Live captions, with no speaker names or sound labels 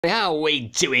How are we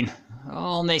doing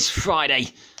on this Friday?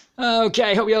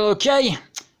 Okay, hope you're okay.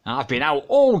 I've been out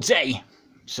all day,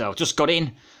 so just got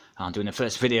in. I'm doing the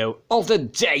first video of the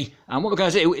day, and what we're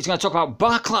going to do is going to talk about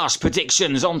Backlash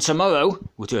predictions on tomorrow.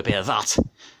 We'll do a bit of that.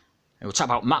 We'll talk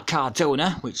about Matt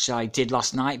Cardona, which I did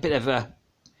last night. Bit of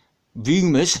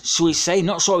rumours, shall we say.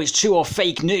 Not sure it's true or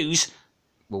fake news.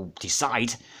 We'll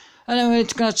decide. And then we're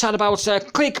going to chat about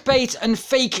clickbait and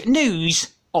fake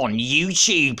news on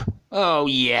YouTube. Oh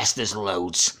yes, there's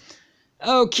loads.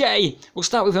 Okay, we'll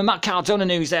start with the Matt Cardona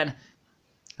news then.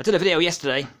 I did a video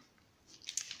yesterday.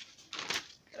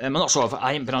 I'm not sure if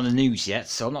I haven't been on the news yet,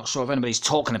 so I'm not sure if anybody's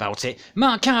talking about it.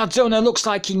 Matt Cardona looks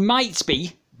like he might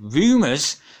be,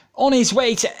 rumours, on his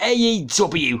way to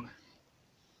AEW.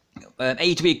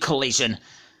 AEW Collision.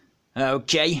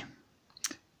 Okay.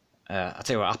 I'll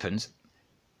tell you what happened.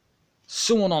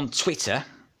 Someone on Twitter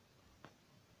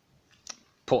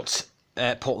put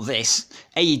this.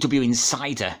 AEW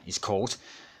Insider is called.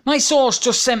 My source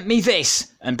just sent me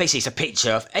this, and basically it's a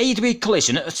picture of AEW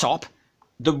Collision at the top,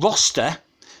 the roster,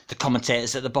 the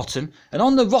commentators at the bottom, and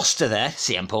on the roster there,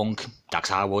 CM Punk, Dax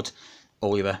Harwood,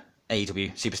 all the other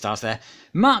AEW superstars there.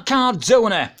 Matt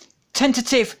Cardona,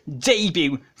 tentative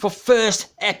debut for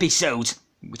first episode,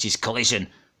 which is Collision.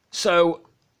 So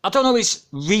I don't know if it's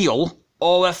real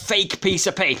or a fake piece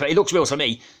of paper. It looks real to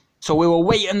me. So we will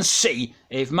wait and see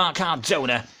if Matt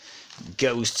Cardona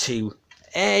goes to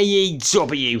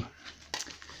AEW.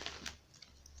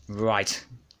 Right.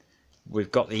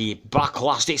 We've got the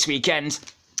Backlash this weekend.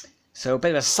 So a bit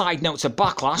of a side note to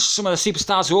Backlash. Some of the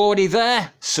superstars are already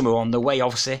there. Some are on the way,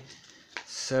 obviously.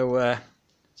 So,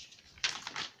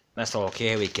 let's look.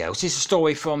 Here we go. This is a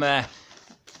story from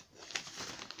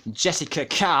Jessica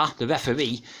Carr, the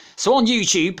referee. So on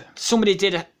YouTube, somebody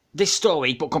did this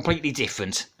story, but completely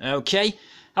different. Okay?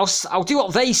 I'll do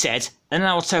what they said, and then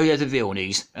I'll tell you the real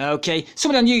news. Okay?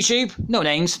 Somebody on YouTube, no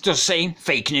names, just saying,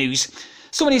 fake news.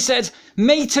 Somebody said,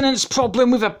 maintenance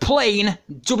problem with a plane,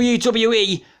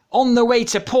 WWE, on the way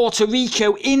to Puerto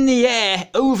Rico, in the air,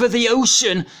 over the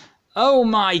ocean. Oh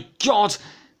my God.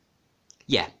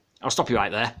 Yeah, I'll stop you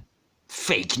right there.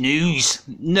 Fake news.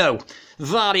 No,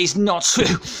 that is not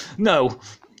true. No.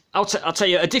 I'll tell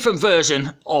you a different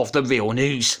version of the real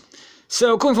news.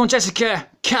 So, coming from Jessica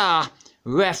Carr,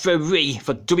 referee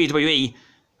for WWE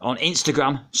on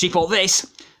Instagram, she put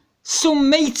this. Some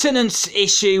maintenance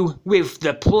issue with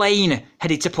the plane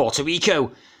headed to Puerto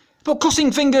Rico. But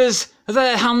crossing fingers,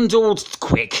 they're handled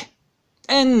quick.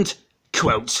 End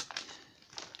quote.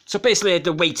 So basically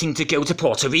they're waiting to go to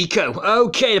Puerto Rico.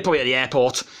 Okay, they're probably at the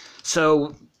airport.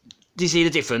 So, do you see the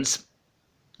difference?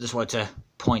 Just wanted to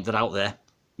point that out there.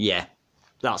 Yeah,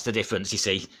 that's the difference, you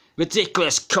see.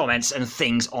 Ridiculous comments and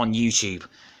things on YouTube.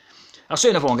 I'll show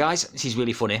you another one, guys. This is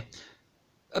really funny.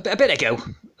 A bit ago,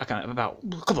 about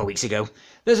a couple of weeks ago,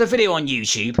 there's a video on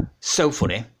YouTube, so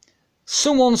funny.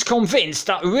 Someone's convinced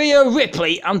that Rhea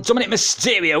Ripley and Dominic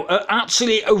Mysterio are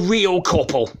actually a real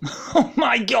couple. Oh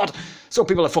my God, some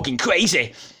people are fucking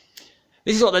crazy.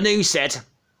 This is what the news said.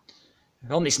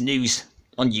 On this news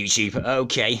on YouTube,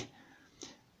 okay.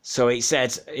 So it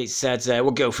said, we'll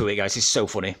go through it, guys. It's so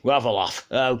funny. We'll have a laugh.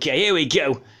 Okay, here we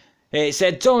go. It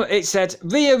said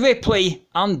Rhea Ripley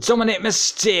and Dominic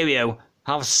Mysterio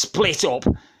have split up,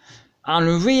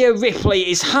 and Rhea Ripley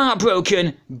is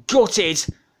heartbroken, gutted,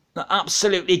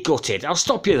 absolutely gutted. I'll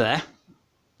stop you there.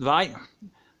 Right.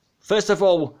 First of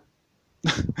all,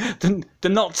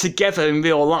 they're not together in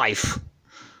real life.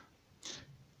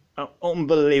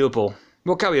 Unbelievable.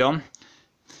 We'll carry on.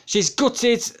 She's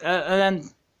gutted, and then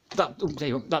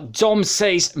that Dom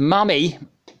says mammy,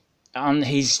 and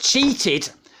he's cheated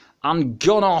and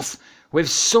gone off with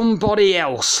somebody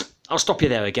else. I'll stop you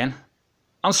there again.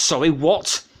 I'm sorry,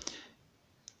 what?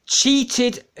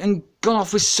 Cheated and gone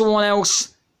off with someone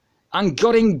else and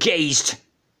got engaged.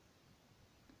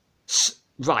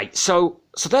 Right, so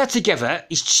they're together,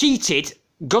 he's cheated,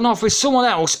 gone off with someone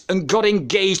else and got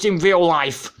engaged in real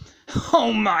life.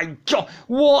 Oh my God,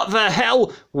 what the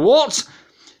hell? What?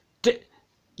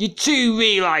 You do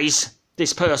realise,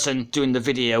 this person doing the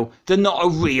video, they're not a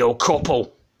real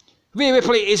couple. Rhea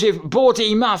Ripley is with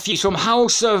Bodie Matthews from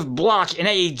House of Black in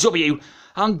AEW,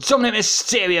 and Dominic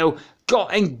Mysterio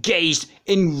got engaged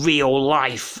in real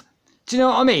life. Do you know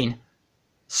what I mean?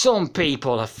 Some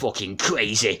people are fucking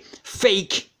crazy.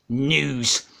 Fake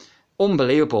news.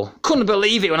 Unbelievable. Couldn't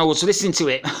believe it when I was listening to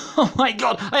it. Oh my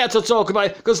God, I had to talk about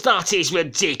it because that is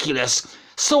ridiculous.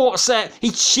 So upset, he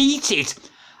cheated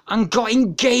and got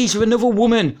engaged with another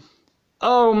woman.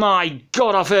 Oh my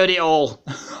God, I've heard it all.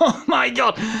 Oh my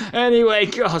God. Anyway,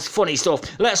 God, funny stuff.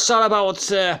 Let's chat about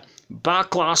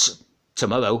Backlash.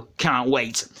 tomorrow. Can't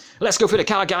wait. Let's go through the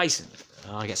card, guys.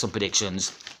 I'll get some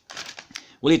predictions.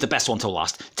 We'll leave the best one till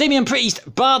last. Damian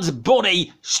Priest, Bad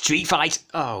Bunny, Street Fight.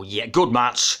 Oh, yeah, good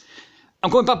match.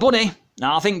 I'm going Bad Bunny.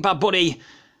 No, I think Bad Bunny,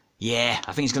 yeah,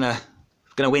 I think he's gonna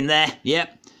win there. Yeah.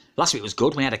 Last week was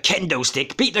good when he had a kendo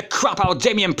stick. Beat the crap out of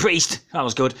Damian Priest. That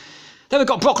was good. Then we've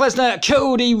got Brock Lesnar,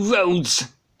 Cody Rhodes.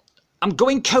 I'm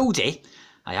going Cody.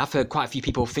 I have heard quite a few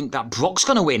people think that Brock's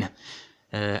going to win.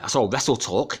 I saw Wrestle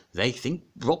Talk. They think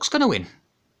Brock's going to win.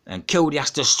 And Cody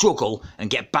has to struggle and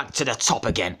get back to the top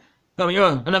again. I mean,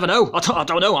 I never know. I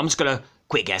don't know. I'm just going to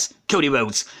quick guess. Cody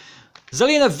Rhodes.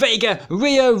 Zelina Vega,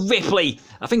 Rhea Ripley.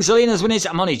 I think Zelina's winning.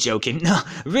 I'm only joking. No,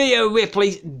 Rhea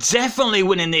Ripley definitely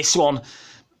winning this one.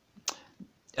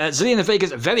 Zelina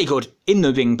Vega's very good in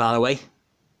the ring, by the way.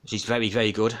 She's very,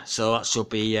 very good. So that should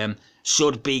be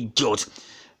good.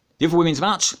 The other women's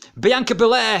match, Bianca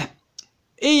Belair,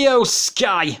 Io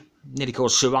Sky. Nearly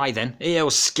called Shirai then. Io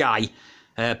Sky.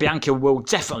 Bianca will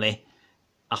definitely,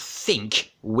 I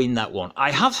think, win that one.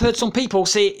 I have heard some people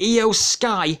say Io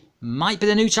Sky might be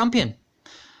the new champion.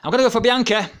 I'm going to go for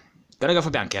Bianca.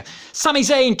 Sami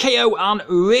Zayn, KO and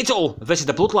Riddle versus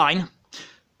the Bloodline.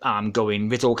 I'm going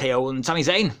Riddle, KO and Sami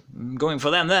Zayn. I'm going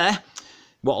for them there.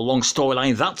 What a long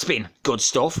storyline that's been. Good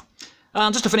stuff.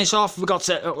 And just to finish off, we've got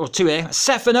two here.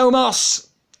 Seth and Omos.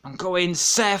 I'm going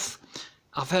Seth.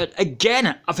 I've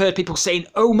heard people saying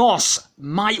Omos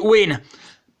might win.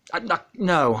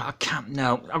 No, I can't.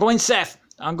 No, I'm going Seth.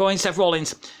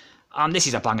 Rollins. And this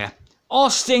is a banger.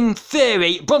 Austin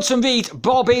Theory, Bronson Reed,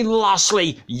 Bobby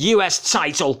Lashley, US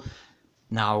title.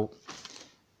 Now,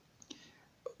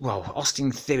 well,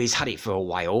 Austin Theory's had it for a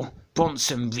while.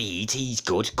 Bronson Reed, he's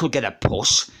good. Could get a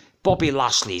push. Bobby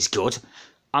Lashley's good.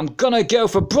 I'm going to go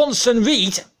for Bronson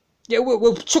Reed. Yeah,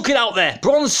 we'll chuck it out there.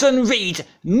 Bronson Reed,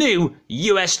 new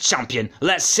US champion.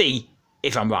 Let's see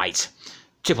if I'm right.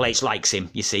 Triple H likes him,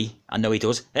 you see. I know he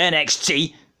does.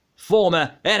 NXT,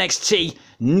 former NXT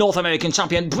North American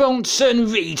champion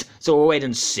Bronson Reed. So we'll wait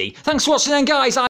and see. Thanks for watching then, guys.